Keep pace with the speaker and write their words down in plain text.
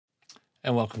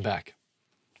and welcome back.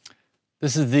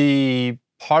 This is the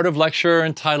part of lecture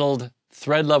entitled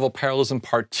Thread Level Parallelism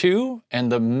Part 2,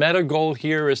 and the meta goal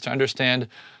here is to understand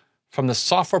from the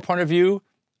software point of view,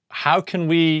 how can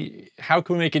we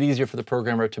make it easier for the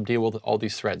programmer to deal with all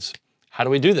these threads? How do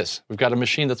we do this? We've got a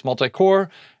machine that's multi-core,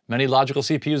 many logical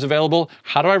CPUs available.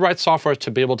 How do I write software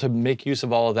to be able to make use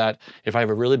of all of that if I have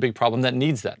a really big problem that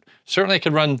needs that? Certainly I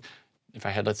could run, if I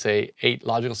had, let's say, 8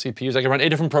 logical CPUs, I could run 8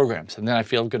 different programs, and then I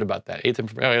feel good about that. I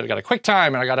got a QuickTime,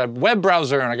 and I got a web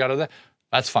browser, and I got a,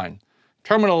 that's fine.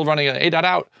 Terminal running an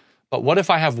A.out. But what if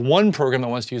I have one program that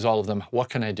wants to use all of them? What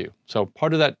can I do? So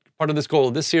part of this goal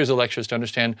of this series of lectures is to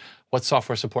understand what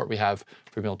software support we have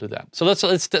for being able to do that. So let's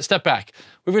step back.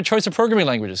 We have a choice of programming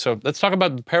languages. So let's talk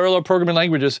about parallel programming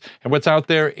languages and what's out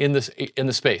there in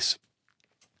the space.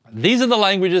 These are the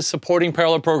languages supporting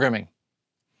parallel programming.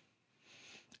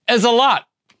 It's a lot.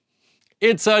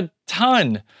 It's a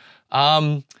ton.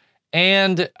 I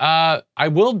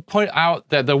will point out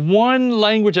that the one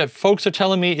language that folks are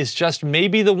telling me is just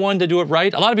maybe the one to do it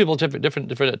right. A lot of people have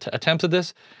different attempts at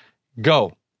this.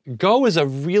 Go. Go is a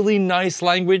really nice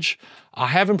language. I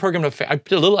haven't programmed I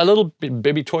did a little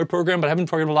baby toy program, but I haven't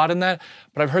programmed a lot in that.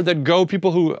 But I've heard that Go,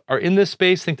 people who are in this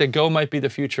space think that Go might be the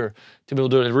future to be able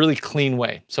to do it in a really clean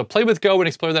way. So play with Go and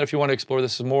explore that if you want to explore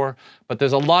this more. But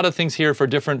there's a lot of things here for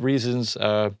different reasons.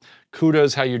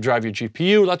 CUDA, how you drive your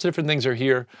GPU, lots of different things are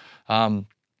here. We're going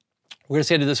to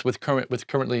say to this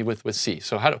currently with C.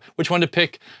 So which one to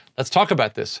pick? Let's talk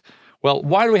about this. Well,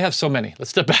 why do we have so many? Let's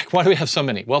step back. Why do we have so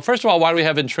many? Well, first of all, why do we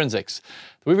have intrinsics?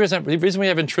 The reason we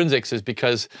have intrinsics is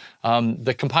because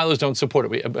the compilers don't support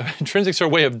it. Intrinsics are a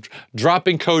way of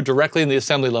dropping code directly in the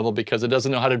assembly level because it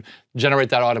doesn't know how to generate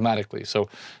that automatically. So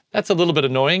that's a little bit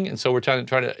annoying, and so we're trying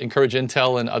to encourage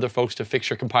Intel and other folks to fix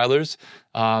your compilers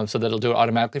so that it'll do it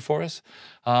automatically for us.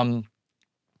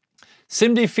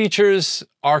 SIMD features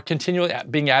are continually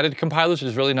being added to compilers, which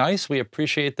is really nice. We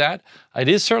appreciate that. It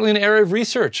is certainly an area of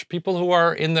research. People who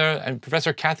are in there, and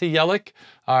Professor Kathy Yellick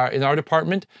in our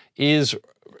department is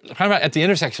kind of at the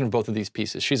intersection of both of these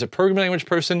pieces. She's a programming language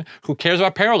person who cares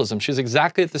about parallelism. She's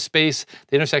exactly at the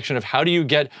intersection of how do you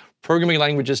get programming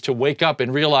languages to wake up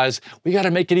and realize we got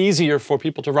to make it easier for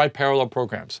people to write parallel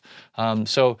programs.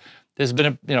 So there's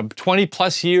been 20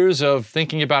 plus years of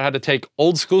thinking about how to take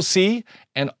old school C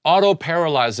and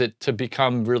auto-parallelize it to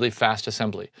become really fast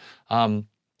assembly.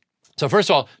 So first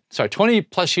of all, 20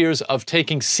 plus years of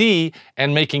taking C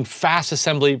and making fast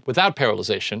assembly without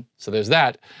parallelization. So there's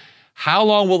that. How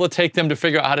long will it take them to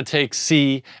figure out how to take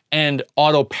C and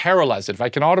auto-parallelize it? If I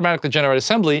can automatically generate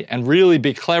assembly and really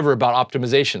be clever about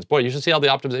optimizations. Boy, you should see all the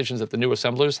optimizations that the new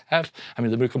assemblers have. I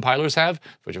mean, the new compilers have,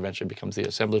 which eventually becomes the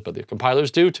assemblers, but the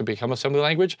compilers do to become assembly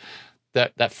language.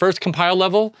 That first compile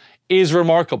level is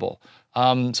remarkable.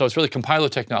 So it's really compiler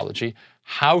technology.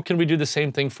 How can we do the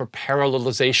same thing for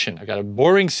parallelization? I got a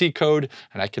boring C code,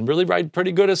 and I can really write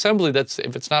pretty good assembly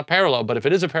if it's not parallel, but if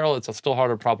it is a parallel, it's a still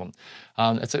harder problem.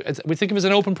 We think of it as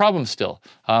an open problem still.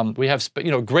 We have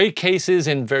great cases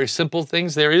in very simple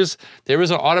things. There is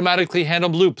an automatically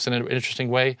handled loops in an interesting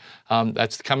way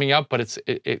that's coming up, but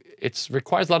it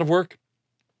requires a lot of work.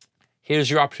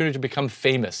 Here's your opportunity to become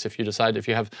famous. If you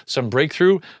have some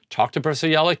breakthrough, talk to Professor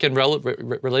Yellick and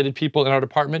related people in our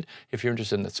department if you're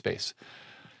interested in that space.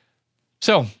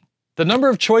 So the number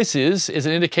of choices is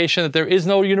an indication that there is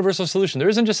no universal solution. There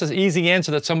isn't just an easy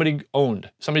answer that somebody owned.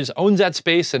 Somebody just owns that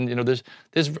space, and there's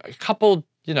a couple.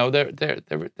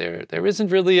 There isn't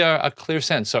really a clear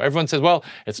sense. So everyone says, well,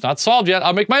 it's not solved yet.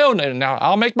 I'll make my own, and now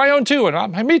I'll make my own too,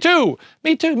 and me too,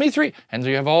 me three. And so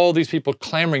you have all these people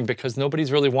clamoring because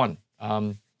nobody's really won.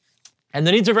 And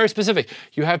the needs are very specific.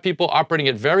 You have people operating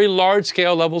at very large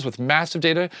scale levels with massive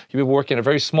data. You have people working at a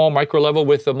very small micro level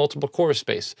with a multiple core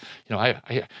space.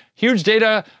 Huge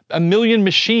data, 1 million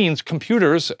machines,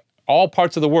 computers, all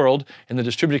parts of the world in the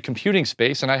distributed computing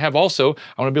space. And I want to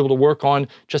be able to work on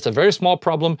just a very small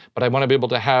problem, but I want to be able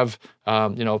to have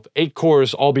 8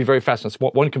 cores all be very fast. That's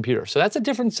one computer. So that's a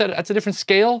different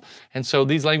scale. And so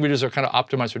these languages are kind of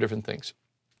optimized for different things.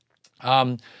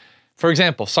 For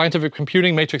example, scientific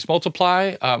computing, matrix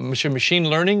multiply, machine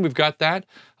learning, we've got that.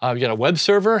 We've got a web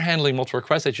server handling multiple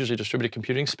requests. That's usually distributed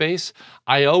computing space.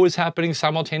 I/O is happening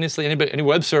simultaneously. Any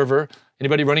web server,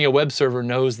 anybody running a web server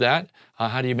knows that.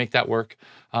 How do you make that work?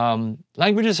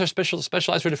 Languages are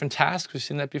specialized for different tasks. We've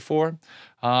seen that before.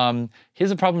 Here's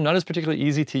a problem. None is particularly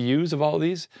easy to use of all of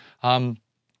these.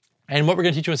 And what we're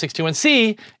going to teach you in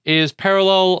 61C is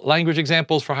parallel language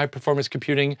examples for high-performance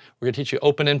computing. We're going to teach you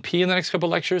OpenNP in the next couple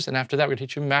of lectures, and after that, we're going to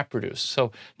teach you MapReduce.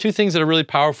 So 2 things that are really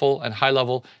powerful and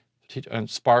high-level, and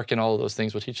Spark and all of those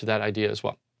things. We'll teach you that idea as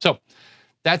well. So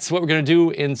That's what we're going to do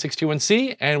in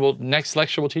 61C, and next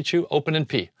lecture we'll teach you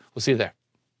OpenNP. We'll see you there.